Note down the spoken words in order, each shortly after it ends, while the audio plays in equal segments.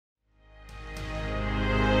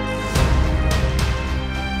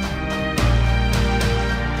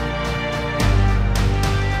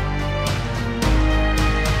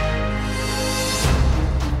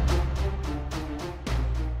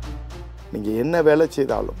என்ன வேலை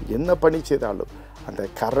செய்தாலும் என்ன பணி செய்தாலும் அந்த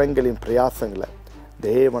கரங்களின் பிரயாசங்களை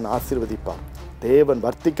தேவன் ஆசீர்வதிப்பார். தேவன்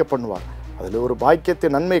வர்த்திக்க பண்ணுவார். அதில் ஒரு பாக்கியத்தை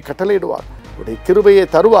நன்மை கட்டளையிடுவார். ஒரு கிருபையை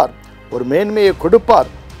தருவார். ஒரு மேன்மையை கொடுப்பார்.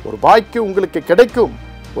 ஒரு பாக்கியம் உங்களுக்கு கிடைக்கும்.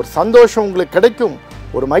 ஒரு சந்தோஷம் உங்களுக்கு கிடைக்கும்.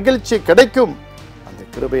 ஒரு மகிழ்ச்சி கிடைக்கும். அந்த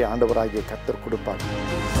கிருபையை ஆண்டவராகிய கர்த்தர் கொடுப்பார்.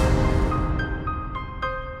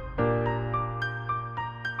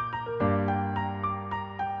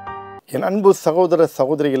 என் அன்பு சகோதர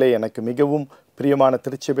சகோதரிகளே, எனக்கு மிகவும் பிரியமான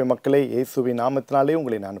திருச்சபை மக்களே, இயேசுவின் நாமத்தினாலே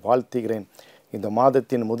உங்களை நான் வாழ்த்துகிறேன். இந்த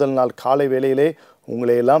மாதத்தின் முதல் நாள் காலை வேளையிலே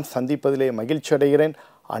உங்களை எல்லாம் சந்திப்பதிலே மகிழ்ச்சி அடைகிறேன்.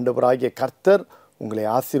 ஆண்டவராகிய கர்த்தர் உங்களை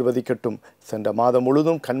ஆசீர்வதிக்கட்டும். சென்ற மாதம்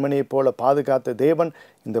முழுதும் கண்மணியைப் போல பாதுகாத்த தேவன்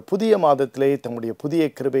இந்த புதிய மாதத்திலே தம்முடைய புதிய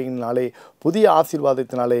கிருபையினாலே புதிய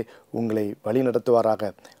ஆசீர்வாதத்தினாலே உங்களை வழி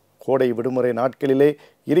நடத்துவாராக. கோடை விடுமுறை நாட்களிலே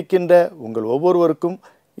இருக்கின்ற உங்கள் ஒவ்வொருவருக்கும்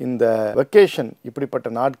இந்த வெக்கேஷன், இப்படிப்பட்ட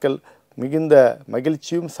நாட்கள் மிகுந்த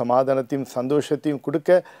மகிழ்ச்சியும் சமாதானத்தையும் சந்தோஷத்தையும் கொடுக்க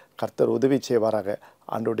கர்த்தர் உதவி செய்வாராக.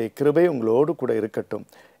 ஆண்டவருடைய கிருபை உங்களோடு கூட இருக்கட்டும்.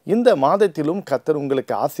 இந்த மாதத்திலும் கர்த்தர்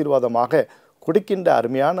உங்களுக்கு ஆசீர்வாதமாக கொடுக்கின்ற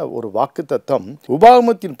அருமையான ஒரு வாக்குத்தத்தம்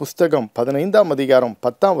உபாகமத்தின் புஸ்தகம் 15ஆம் அதிகாரம்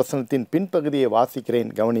 10ஆம் வசனத்தின் பின்பகுதியை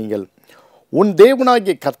வாசிக்கிறேன், கவனியுங்கள். உன்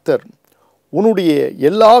தேவனாகிய கர்த்தர் உன்னுடைய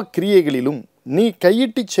எல்லா கிரியைகளிலும் நீ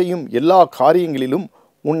கையிட்டு செய்யும் எல்லா காரியங்களிலும்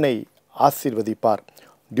உன்னை ஆசீர்வதிப்பார்.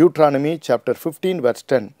 Deuteronomy chapter 15 verse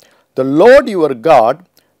 10. The Lord your God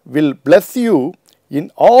will bless you in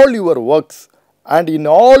all your works and in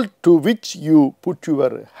all to which you put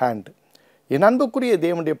your hand. என் அன்புக்குரிய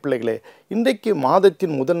தேவனுடைய பிள்ளைகளே, இன்றைக்கு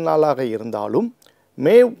மாதத்தின் முதல் நாளாக இருந்தாலும்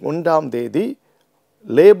மே 1ஆம் தேதி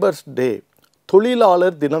லேபர்ஸ் டே,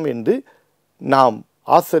 தொழிலாளர் தினம் என்று நாம்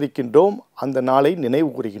ஆசரிக்கின்றோம். அந்த நாளை நினைவு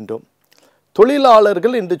கூறுகின்றோம்.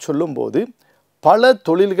 தொழிலாளர்கள் என்று சொல்லும்போது பல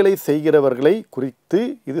தொழில்களை செய்கிறவர்களை குறித்து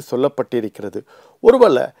இது சொல்லப்பட்டிருக்கிறது.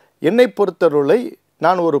 ஒருவேளை என்னை பொறுத்தவரை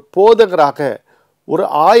நான் ஒரு போதகராக, ஒரு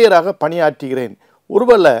ஆயராக பணியாற்றுகிறேன்.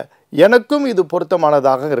 ஒருவேளை எனக்கும் இது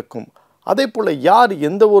பொருத்தமானதாக இருக்கும். அதே போல் யார்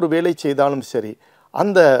எந்த ஒரு வேலை செய்தாலும் சரி,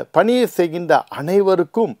 அந்த பணியை செய்கின்ற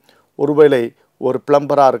அனைவருக்கும் ஒருவேளை ஒரு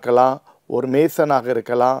பிளம்பராக இருக்கலாம், ஒரு மேசனாக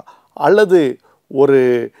இருக்கலாம், அல்லது ஒரு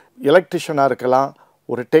எலக்ட்ரிஷியனாக இருக்கலாம்,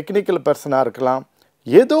 ஒரு டெக்னிக்கல் பர்சனாக இருக்கலாம்.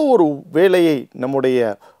 ஏதோ ஒரு வேலையை நம்முடைய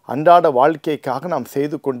அன்றாட வாழ்க்கைக்காக நாம்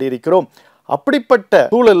செய்து கொண்டிருக்கிறோம். அப்படிப்பட்ட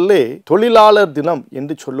சூழலிலே தொழிலாளர் தினம்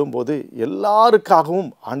என்று சொல்லும்போது எல்லாருக்காகவும்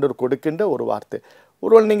ஆண்டவர் கொடுக்கின்ற ஒரு வார்த்தை.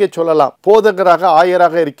 ஒருவேளை நீங்கள் சொல்லலாம், போதகராக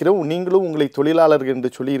ஆயராக இருக்கிறோம், நீங்களும் உங்களை தொழிலாளர்கள் என்று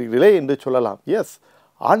சொல்லியிருக்கிறீர்களே என்று சொல்லலாம். எஸ்,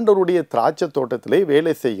 ஆண்டவருடைய திராட்சை தோட்டத்திலே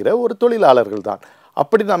வேலை செய்கிற ஒரு தொழிலாளர்கள் தான்.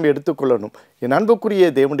 அப்படி நாம் எடுத்துக்கொள்ளணும். என்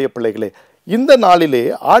அன்புக்குரிய தேவனுடைய பிள்ளைகளே, இந்த நாளிலே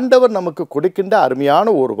ஆண்டவர் நமக்கு கொடுக்கின்ற அருமையான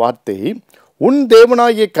ஒரு வார்த்தை, உன்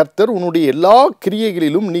தேவனாகிய கர்த்தர் உன்னுடைய எல்லா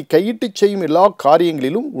கிரியைகளிலும் நீ கையிட்டு செய்யும் எல்லா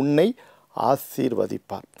காரியங்களிலும் உன்னை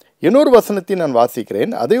ஆசீர்வதிப்பார். இன்னொரு வசனத்தை நான்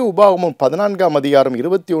வாசிக்கிறேன். அதே உபாகமம் 14ஆம் அதிகாரம்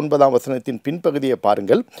 29ஆம் வசனத்தின் பின்பகுதியை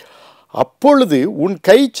பாருங்கள். அப்பொழுது உன்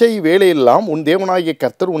கை செய் வேலையெல்லாம் உன் தேவனாகிய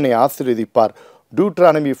கர்த்தர் உன்னை ஆசீர்வதிப்பார்.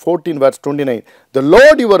 Deuteronomy 14 verse 29. The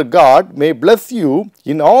Lord your God may bless you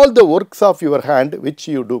in all the works of your hand which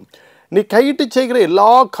you do. நீ கையிட்டு செய்கிற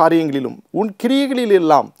எல்லா காரியங்களிலும் உன் கிரியைகளில்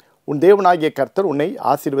எல்லாம் உன் தேவனாகிய கர்த்தர் உன்னை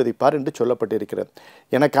ஆசீர்வதிப்பார் என்று சொல்லப்பட்டிருக்கிறது.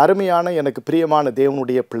 எனக்கு அருமையான, எனக்கு பிரியமான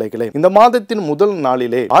தேவனுடைய பிள்ளைகளே, இந்த மாதத்தின் முதல்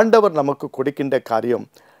நாளிலே ஆண்டவர் நமக்கு கொடுக்கின்ற காரியம்,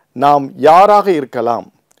 நாம் யாராக இருக்கலாம்,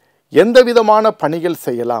 எந்த விதமான பணிகள்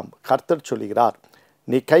செய்யலாம். கர்த்தர் சொல்கிறார்,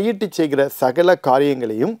 நீ கையிட்டு செய்கிற சகல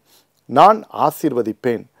காரியங்களையும் நான்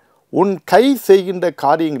ஆசீர்வதிப்பேன். உன் கை செய்கின்ற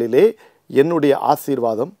காரியங்களிலே என்னுடைய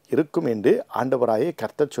ஆசீர்வாதம் இருக்கும் என்று ஆண்டவராயே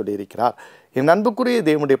கர்த்தர் சொல்லியிருக்கிறார். என் அன்புக்குரிய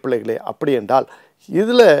தேவனுடைய பிள்ளைகளே, அப்படி என்றால்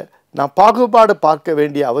இதில் நான் பாகுபாடு பார்க்க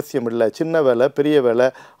வேண்டிய அவசியம் இல்லை. சின்ன வேலை, பெரிய வேலை,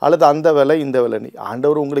 அல்லது அந்த வேலை, இந்த வேலை.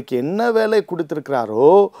 ஆண்டவர் உங்களுக்கு என்ன வேலை கொடுத்துருக்கிறாரோ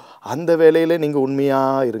அந்த வேலையில் நீங்கள்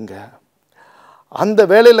உண்மையாக இருங்க. அந்த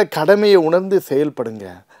வேலையில் கடமையை உணர்ந்து செயல்படுங்க.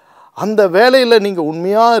 அந்த வேலையில் நீங்கள்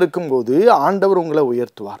உண்மையாக இருக்கும்போது ஆண்டவர் உங்களை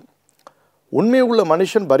உயர்த்துவார். உண்மை உள்ள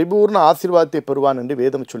மனுஷன் பரிபூர்ண ஆசீர்வாதத்தை பெறுவான் என்று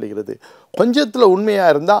வேதம் சொல்லுகிறது. கொஞ்சத்தில்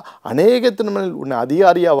உண்மையாக இருந்தால் அநேகத்தின் மேல் உன்னை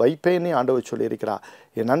அதிகாரியாக வைப்பேன்னு ஆண்டவர் சொல்லியிருக்கிறார்.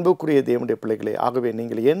 என் அன்புக்குரிய தேவனுடைய பிள்ளைகளே, ஆகவே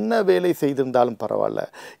நீங்கள் என்ன வேலை செய்திருந்தாலும் பரவாயில்ல,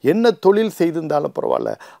 என்ன தொழில் செய்திருந்தாலும்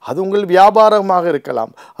பரவாயில்ல, அது உங்கள் வியாபாரமாக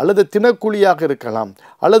இருக்கலாம், அல்லது தினக்கூலியாக இருக்கலாம்,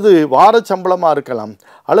 அல்லது வார சம்பளமாக இருக்கலாம்,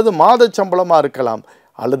 அல்லது மாத சம்பளமாக இருக்கலாம்,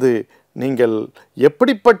 அல்லது நீங்கள்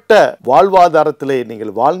எப்படிப்பட்ட வாழ்வாதாரத்திலே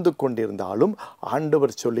நீங்கள் வாழ்ந்து கொண்டிருந்தாலும்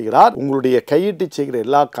ஆண்டவர் சொல்லுகிறார், உங்களுடைய கையிட்டு செய்கிற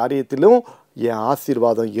எல்லா காரியத்திலும் என்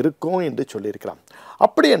ஆசீர்வாதம் இருக்கும் என்று சொல்லியிருக்கிறார்.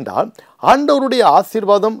 அப்படி என்றால் ஆண்டவருடைய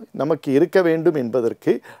ஆசீர்வாதம் நமக்கு இருக்க வேண்டும்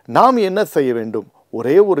என்பதற்கு நாம் என்ன செய்ய வேண்டும்?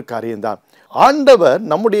 ஒரே ஒரு காரியம்தான். ஆண்டவர்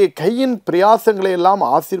நம்முடைய கையின் பிரயாசங்களை எல்லாம்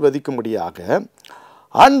ஆசீர்வதிக்கும்படியாக,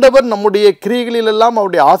 ஆண்டவர் நம்முடைய கிரியைகளிலெல்லாம்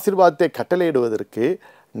அவருடைய ஆசீர்வாதத்தை கட்டளையிடுவதற்கு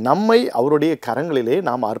நம்மை அவருடைய கரங்களிலே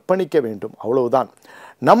நாம் அர்ப்பணிக்க வேண்டும், அவ்வளவுதான்.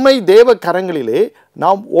 நம்மை தேவ கரங்களிலே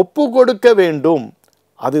நாம் ஒப்பு கொடுக்க வேண்டும்.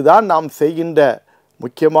 அதுதான் நாம் செய்கின்ற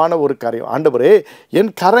முக்கியமான ஒரு காரியம். ஆண்டவரே,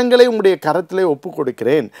 என் கரங்களை உம்முடைய கரத்திலே ஒப்பு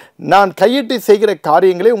கொடுக்கிறேன், நான் கையிட்டு செய்கிற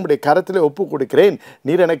காரியங்களை உம்முடைய கரத்திலே ஒப்பு கொடுக்கிறேன்,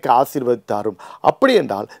 நீர் எனக்கு ஆசீர்வதித்தாரும். அப்படி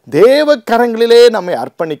என்றால் தேவ கரங்களிலே நம்மை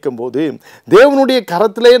அர்ப்பணிக்கும் போது, தேவனுடைய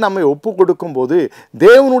கரத்திலே நம்மை ஒப்பு கொடுக்கும் போது,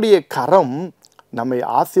 தேவனுடைய கரம் நம்மை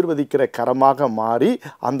ஆசீர்வதிக்கிற கரமாக மாறி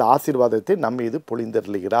அந்த ஆசீர்வாதத்தை நம்ம மீது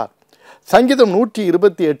பொழிந்தருளுகிறார். சங்கீதம்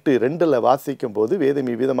 128:2 வாசிக்கும் போது வேதம்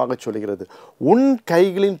இவ்விதமாக சொல்கிறது, உன்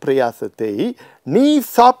கைகளின் பிரயாசத்தை நீ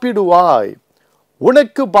சாப்பிடுவாய்,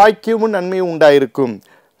 உனக்கு பாக்கியமும் நன்மையும் உண்டாயிருக்கும்.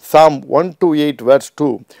 Psalm 128:2,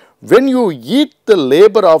 when you eat the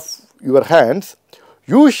labor of your hands,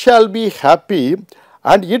 you shall be happy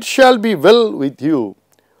and it shall be well with you.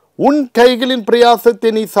 உன் கைகளின்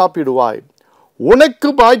பிரயாசத்தை நீ சாப்பிடுவாய்,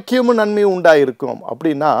 உனக்கு பாக்கியமும் நன்மையும் உண்டாயிருக்கும்.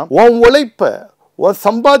 அப்படின்னா உன் உழைப்ப, உன்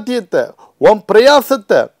சம்பாத்தியத்தை, உன்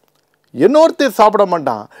பிரயாசத்தை இன்னொருத்தர் சாப்பிட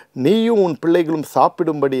மாட்டான், நீயும் உன் பிள்ளைகளும்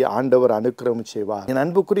சாப்பிடும்படி ஆண்டவர் அனுக்கிரகம் செய்வார். என்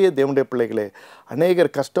அன்புக்குரிய தேவனுடைய பிள்ளைகளே,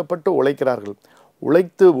 அநேகர் கஷ்டப்பட்டு உழைக்கிறார்கள்.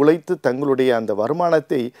 உழைத்து தங்களுடைய அந்த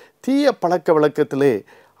வருமானத்தை தீய பழக்க வழக்கத்திலே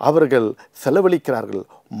அவர்கள் செலவழிக்கிறார்கள்.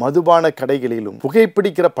 மதுபான கடைகளிலும்,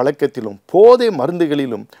 புகைப்பிடிக்கிற பழக்கத்திலும், போதை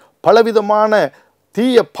மருந்துகளிலும், பலவிதமான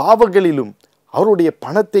தீய பாவங்களிலும் அவருடைய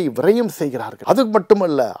பணத்தை விரயம் செய்கிறார்கள். அது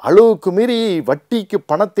மட்டுமல்ல, அளவுக்கு மீறி வட்டிக்கு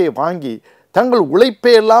பணத்தை வாங்கி தங்கள்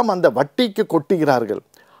உழைப்பையெல்லாம் அந்த வட்டிக்கு கொட்டுகிறார்கள்.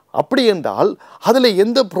 அப்படி என்றால் அதில்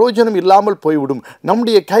எந்த பிரயோஜனம் இல்லாமல் போய்விடும்.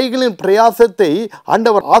 நம்முடைய கைகளின் பிரயாசத்தை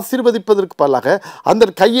ஆண்டவர் ஆசீர்வதிப்பதற்கு பதிலாக அந்த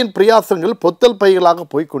கையின் பிரயாசங்கள் பொத்தல் பைகளாக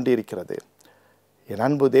போய் கொண்டிருக்கிறது. என்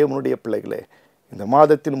அன்பு தேவனுடைய பிள்ளைகளே, இந்த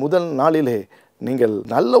மாதத்தின் முதல் நாளிலே நீங்கள்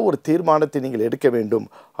நல்ல ஒரு தீர்மானத்தை நீங்கள் எடுக்க வேண்டும்.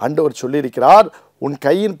 ஆண்டவர் சொல்லியிருக்கிறார், உன்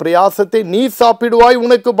கையின் பிரயாசத்தை நீ சாப்பிடுவாய்,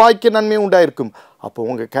 உனக்கு பாக்கிய நன்மை உண்டாயிருக்கும். அப்போ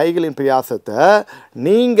உங்கள் கைகளின் பிரயாசத்தை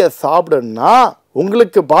நீங்கள் சாப்பிடணும்னா,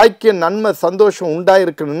 உங்களுக்கு பாக்கிய நன்மை சந்தோஷம்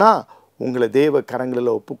உண்டாயிருக்கணும்னா உங்களை தேவ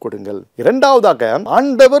கரங்களில் ஒப்பு கொடுங்கள். இரண்டாவதாக,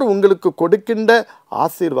 ஆண்டவர் உங்களுக்கு கொடுக்கின்ற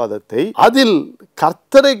ஆசீர்வாதத்தை அதில்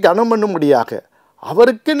கர்த்தரை கனம் பண்ணும்படியாக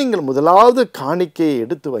அவருக்கு நீங்கள் முதலாவது காணிக்கையை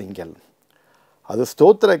எடுத்து வைங்கள். அது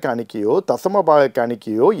ஸ்தோத்திர காணிக்கையோ தசமபாக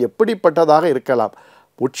காணிக்கையோ எப்படிப்பட்டதாக இருக்கலாம்.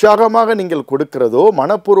 உற்சாகமாக நீங்கள் கொடுக்கிறதோ,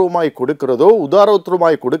 மனப்பூர்வமாய் கொடுக்கிறதோ,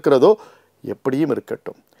 உதாரத்துவமாய் கொடுக்கிறதோ எப்படியும்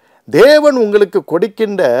இருக்கட்டும். தேவன் உங்களுக்கு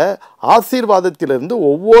கொடுக்கின்ற ஆசீர்வாதத்திலிருந்து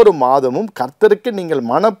ஒவ்வொரு மாதமும் கர்த்தருக்கு நீங்கள்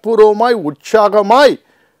மனப்பூர்வமாய் உற்சாகமாய்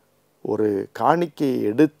ஒரு காணிக்கையை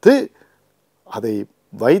எடுத்து அதை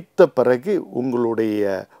வைத்த பிறகு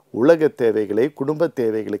உங்களுடைய உலக தேவைகளை, குடும்ப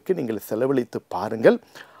தேவைகளுக்கு நீங்கள் செலவழித்து பாருங்கள்.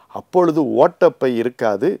 அப்பொழுது ஓட்டப்பை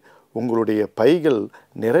இருக்காது, உங்களுடைய பைகள்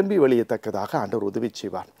நிரம்பி வழியத்தக்கதாக ஆண்டவர் உதவி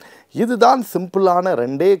செய்வார். இதுதான் சிம்பிளான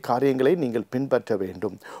 2 காரியங்களை நீங்கள் பின்பற்ற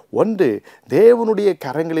வேண்டும். ஒன்று, தேவனுடைய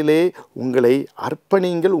கரங்களிலே உங்களை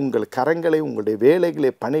அர்ப்பணிங்கள். உங்கள் கரங்களை, உங்களுடைய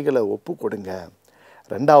வேலைகளை, பணிகளை ஒப்பு கொடுங்க.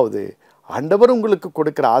 2வது, ஆண்டவர் உங்களுக்கு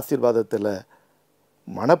கொடுக்கிற ஆசீர்வாதத்தில்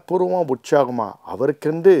மனப்பூர்வமாக உற்சாகமாக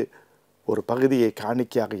அவருக்கென்று ஒரு பகுதியை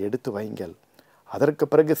காணிக்கையாக எடுத்து வைங்கள். அதற்கு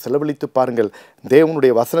பிறகு செலவழித்து பாருங்கள்.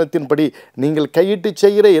 தேவனுடைய வசனத்தின்படி நீங்கள் கையிட்டு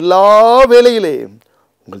செய்கிற எல்லா வேலையிலே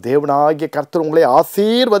உங்கள் தேவனாகிய கர்த்தர் உங்களை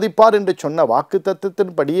ஆசீர்வதிப்பார் என்று சொன்ன வாக்கு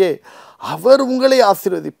தத்தத்தின்படியே அவர் உங்களை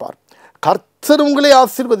ஆசீர்வதிப்பார். கர்த்தர் உங்களை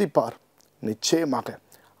ஆசீர்வதிப்பார். நிச்சயமாக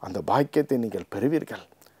அந்த பாக்கியத்தை நீங்கள் பெறுவீர்கள்.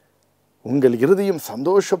 உங்கள் இருதயம்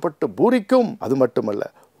சந்தோஷப்பட்டு பூரிக்கும். அது மட்டுமல்ல,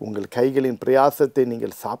 உங்கள் கைகளின் பிரயாசத்தை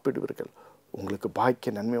நீங்கள் சாப்பிடுவீர்கள். உங்களுக்கு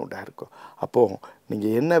பாக்கிய நன்மை உண்டாயிருக்கும். அப்போது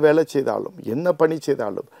நீங்கள் என்ன வேலை செய்தாலும், என்ன பணி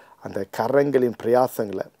செய்தாலும் அந்த கரங்களின்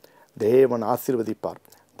பிரயாசங்களை தேவன் ஆசீர்வதிப்பார்.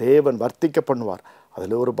 தேவன் வர்த்திக்க பண்ணுவார்.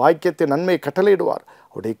 அதில் ஒரு பாக்கியத்தை நன்மை கட்டளையிடுவார்.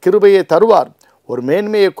 அவருடைய கிருபையை தருவார். ஒரு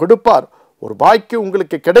மேன்மையை கொடுப்பார். ஒரு பாக்கியம்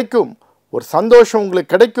உங்களுக்கு கிடைக்கும். ஒரு சந்தோஷம்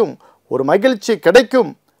உங்களுக்கு கிடைக்கும். ஒரு மகிழ்ச்சி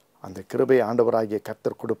கிடைக்கும். அந்த கிருபையை ஆண்டவராகிய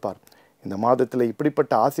கர்த்தர் கொடுப்பார். இந்த மாதத்தில்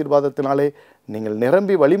இப்படிப்பட்ட ஆசீர்வாதத்தினாலே நீங்கள்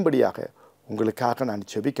நிரம்பி வழியும்படியாக உங்களுக்காக நான்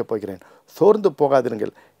ஜெபிக்க போகிறேன். சோர்ந்து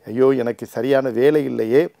போகாதிருங்கள். ஐயோ, எனக்கு சரியான வேலை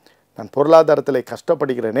இல்லையே, நான் பொருளாதாரத்தில்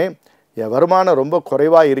கஷ்டப்படுகிறேனே, என் வருமானம் ரொம்ப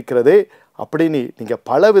குறைவாக இருக்கிறதே அப்படின்னு நீங்கள்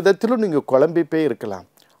பல விதத்திலும் நீங்கள் குழம்பிப்பே இருக்கலாம்.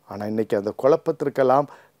 ஆனால் இன்றைக்கி அந்த குழப்பத்திற்கெல்லாம்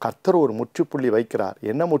கர்த்தர் ஒரு முற்றுப்புள்ளி வைக்கிறார்.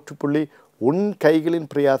 என்ன முற்றுப்புள்ளி? உன்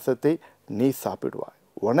கைகளின் பிரயாசத்தை நீ சாப்பிடுவாய்,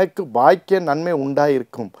 உனக்கு பாக்கிய நன்மை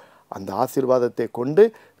உண்டாயிருக்கும். அந்த ஆசீர்வாதத்தை கொண்டு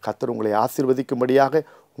கர்த்தர் உங்களை ஆசீர்வதிக்கும்படியாக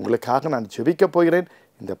உங்களுக்காக நான் ஜெபிக்க போகிறேன்.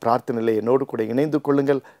 இந்த பிரார்த்தனையில் என்னோடு கூட இணைந்து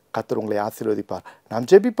கொள்ளுங்கள். கர்த்தர் உங்களை ஆசீர்வதிப்பார். நாம்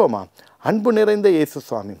ஜெபிப்போமா? அன்பு நிறைந்த இயேசு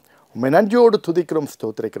சுவாமி, உம்மை நன்றியோடு துதிக்கிறோம்,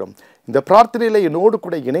 ஸ்தோத்திரிக்கிறோம். இந்த பிரார்த்தனையில் என்னோடு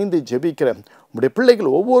கூட இணைந்து ஜெபிக்கிறேன். உம்முடைய பிள்ளைகள்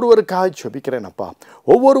ஒவ்வொருவருக்காக ஜெபிக்கிறேன் அப்பா.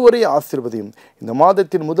 ஒவ்வொருவரையும் ஆசீர்வதியும். இந்த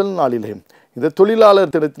மாதத்தின் முதல் நாளிலே இந்த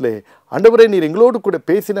தொழிலாளர் தினத்திலே ஆண்டவரே நீர் எங்களோடு கூட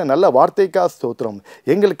பேசின நல்ல வார்த்தைக்கா ஸ்தோத்திரம்.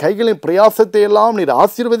 எங்கள் கைகளின் பிரயாசத்தை எல்லாம் நீர்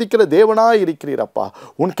ஆசீர்வதிக்கிற தேவனாய் இருக்கிறீர் அப்பா.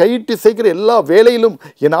 உன் கையிட்டு செய்கிற எல்லா வேலையிலும்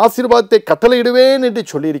என் ஆசீர்வாதத்தை கட்டளையிடுவேன் என்று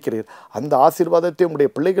சொல்லியிருக்கிறீர். அந்த ஆசீர்வாதத்தை உடைய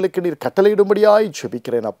பிள்ளைகளுக்கு நீர் கட்டளையிடும்படியாய்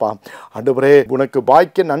ஜெபிக்கிறேன் அப்பா. ஆண்டவரே உனக்கு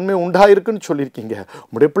பாக்கியம் நன்மை உண்டாயிருக்குன்னு சொல்லியிருக்கீங்க.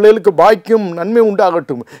 உடைய பிள்ளைகளுக்கு பாக்கியம் நன்மை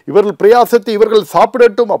உண்டாகட்டும். இவர்கள் பிரயாசத்தை இவர்கள்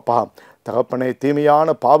சாப்பிடட்டும் அப்பா. தகப்பனே,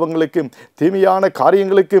 தீமையான பாவங்களுக்கும் தீமையான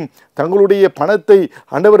காரியங்களுக்கும் தங்களுடைய பணத்தை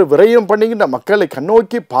ஆண்டவர் விரயம் பண்ணுகின்ற மக்களை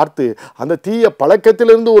கண்ணோக்கி பார்த்து அந்த தீய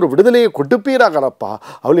பழக்கத்திலிருந்து ஒரு விடுதலையை கொடுப்பீராகப்பா.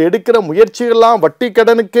 அவள் எடுக்கிற முயற்சிகள்லாம் வட்டி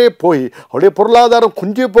கடனுக்கே போய் அவளுடைய பொருளாதாரம்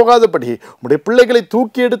குஞ்சு போகாதபடி உடைய பிள்ளைகளை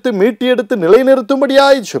தூக்கி எடுத்து மீட்டி எடுத்து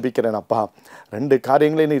நிலைநிறுத்தும்படியாய் ஜெபிக்கிறேன் அப்பா. 2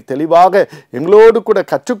 காரியங்களை நீர் தெளிவாக எங்களோடு கூட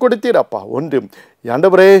கற்றுக் கொடுத்தீர் அப்பா. ஒன்று,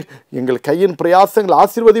 ஆண்டவரே எங்கள் கையின் பிரயாசங்கள்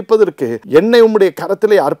ஆசீர்வதிப்பதற்கு என்னை உம்முடைய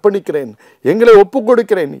கரத்திலே அர்ப்பணிக்கிறேன், எங்களை ஒப்புக்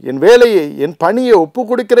கொடுக்கிறேன், என் வேலையை என் பணியை ஒப்புக்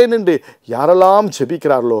கொடுக்கிறேன் என்று யாரெல்லாம்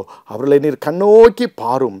ஜெபிக்கிறார்களோ அவர்களை நீர் கண்ணோக்கி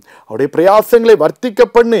பாரும். அவருடைய பிரயாசங்களை வர்த்திக்க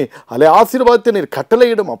பண்ணி அதை ஆசீர்வாதத்தை நீர்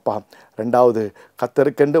கட்டளையிடும் அப்பா. 2வது,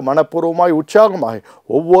 கர்த்தருக்கென்று மனப்பூர்வமாய் உற்சாகமாய்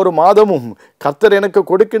ஒவ்வொரு மாதமும் கர்த்தர் எனக்கு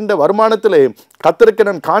கொடுக்கின்ற வருமானத்திலே கர்த்தருக்கு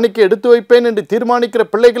நான் காணிக்கை எடுத்து வைப்பேன் என்று தீர்மானிக்கிற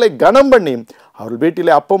பிள்ளைகளை கனம் பண்ணி அவர்கள்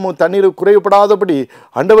வீட்டிலே அப்பமும் தண்ணீரும் குறைவுபடாதபடி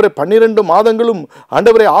ஆண்டவரை 12 மாதங்களும்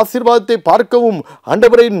ஆண்டவரை ஆசீர்வாதத்தை பார்க்கவும்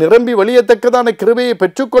ஆண்டவரை நிரம்பி வழியத்தக்கதான கிருபையை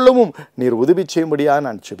பெற்றுக்கொள்ளவும் நீர் உதவி செய்யும்படியா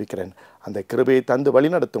நான் ஜெபிக்கிறேன். அந்த கிருபையை தந்து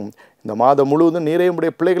வழிநடத்தும். இந்த மாதம் முழுவதும் நீரே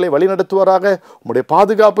உம்முடைய பிள்ளைகளை வழிநடத்துவாராக. உம்முடைய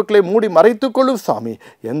பாதுகாப்புகளை மூடி மறைத்துக்கொள்ளும் சாமி.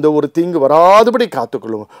 எந்த ஒரு தீங்கு வராதபடி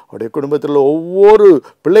காத்துக்கொள்ளும். அவருடைய குடும்பத்தில் ஒவ்வொரு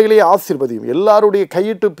பிள்ளைகளையும் ஆசீர்வதியும். எல்லாருடைய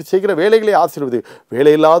கையிட்டு செய்கிற வேலைகளை ஆசீர்வதியும்.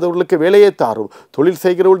 வேலை இல்லாதவர்களுக்கு வேலையை தாரும். தொழில்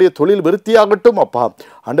செய்கிறவருடைய தொழில் விருத்தியாகட்டும் அப்பா.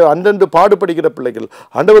 அன்றன்று பாடுபடுகிற பிள்ளைகள்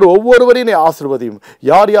ஆண்டவர் ஒவ்வொருவரையும் ஆசீர்வதியும்.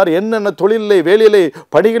 யார் யார் என்னென்ன தொழிலே வேலையிலே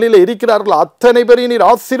பணிகளிலே இருக்கிறார்களோ அத்தனை பேரையும் நீர்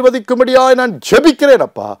ஆசீர்வதிக்கும்படியாக நான் ஜெபிக்கிறேன்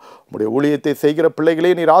அப்பா. உம்முடைய ஊழியத்தை செய்கிற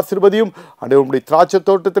பிள்ளைகளே நீர் ஆசீர்வதியும். ஆண்டவர் உம்முடைய திராட்சை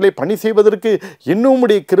தோட்டத்திலே பணி செய்வதற்கு இன்னும்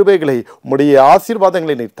உம்முடைய கிருபைகளை உம்முடைய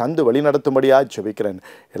ஆசீர்வாதங்களை நீர் தந்து வழி நடத்தும்படியாக ஜெபிக்கிறேன்.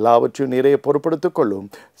 எல்லாவற்றையும் நீரே பொறுப்படுத்திக் கொள்ளும்.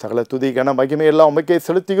 சகல துதி கன மகிமை எல்லாம் உமக்கே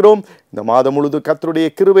செலுத்துகிறோம். இந்த மாதம் முழுது கர்த்தருடைய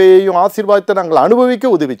கிருபையையும் ஆசீர்வாதத்தை நாங்கள்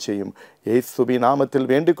அனுபவிக்க உதவி செய்யும். இயேசுவின் நாமத்தில்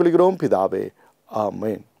வேண்டிக் கொள்கிறோம் பிதாவே,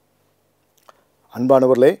 ஆமென்.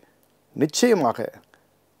 அன்பானவர்களே, நிச்சயமாக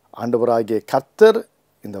ஆண்டவராகிய கர்த்தர்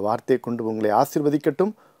இந்த வார்த்தையை கொண்டு உங்களை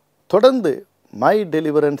ஆசீர்வதிக்கட்டும். தொடர்ந்து மை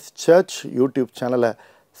டெலிவரன்ஸ் சர்ச் யூடியூப் சேனலை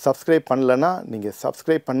சப்ஸ்கிரைப் பண்ணலைன்னா நீங்கள்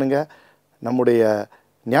சப்ஸ்கிரைப் பண்ணுங்கள். நம்முடைய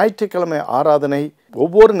ஞாயிற்றுக்கிழமை ஆராதனை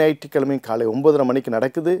ஒவ்வொரு ஞாயிற்றுக்கிழமையும் காலை 9:30 மணிக்கு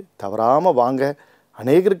நடக்குது. தவறாமல் வாங்க,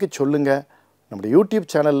 அநேகருக்கு சொல்லுங்கள். நம்முடைய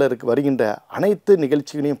யூடியூப் சேனலில் வருகின்ற அனைத்து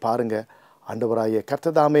நிகழ்ச்சிகளையும் பாருங்கள். ஆண்டவராகிய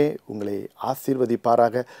கர்த்தர் தாமே உங்களை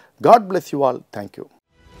ஆசீர்வதிப்பாராக. God bless you all. Thank you.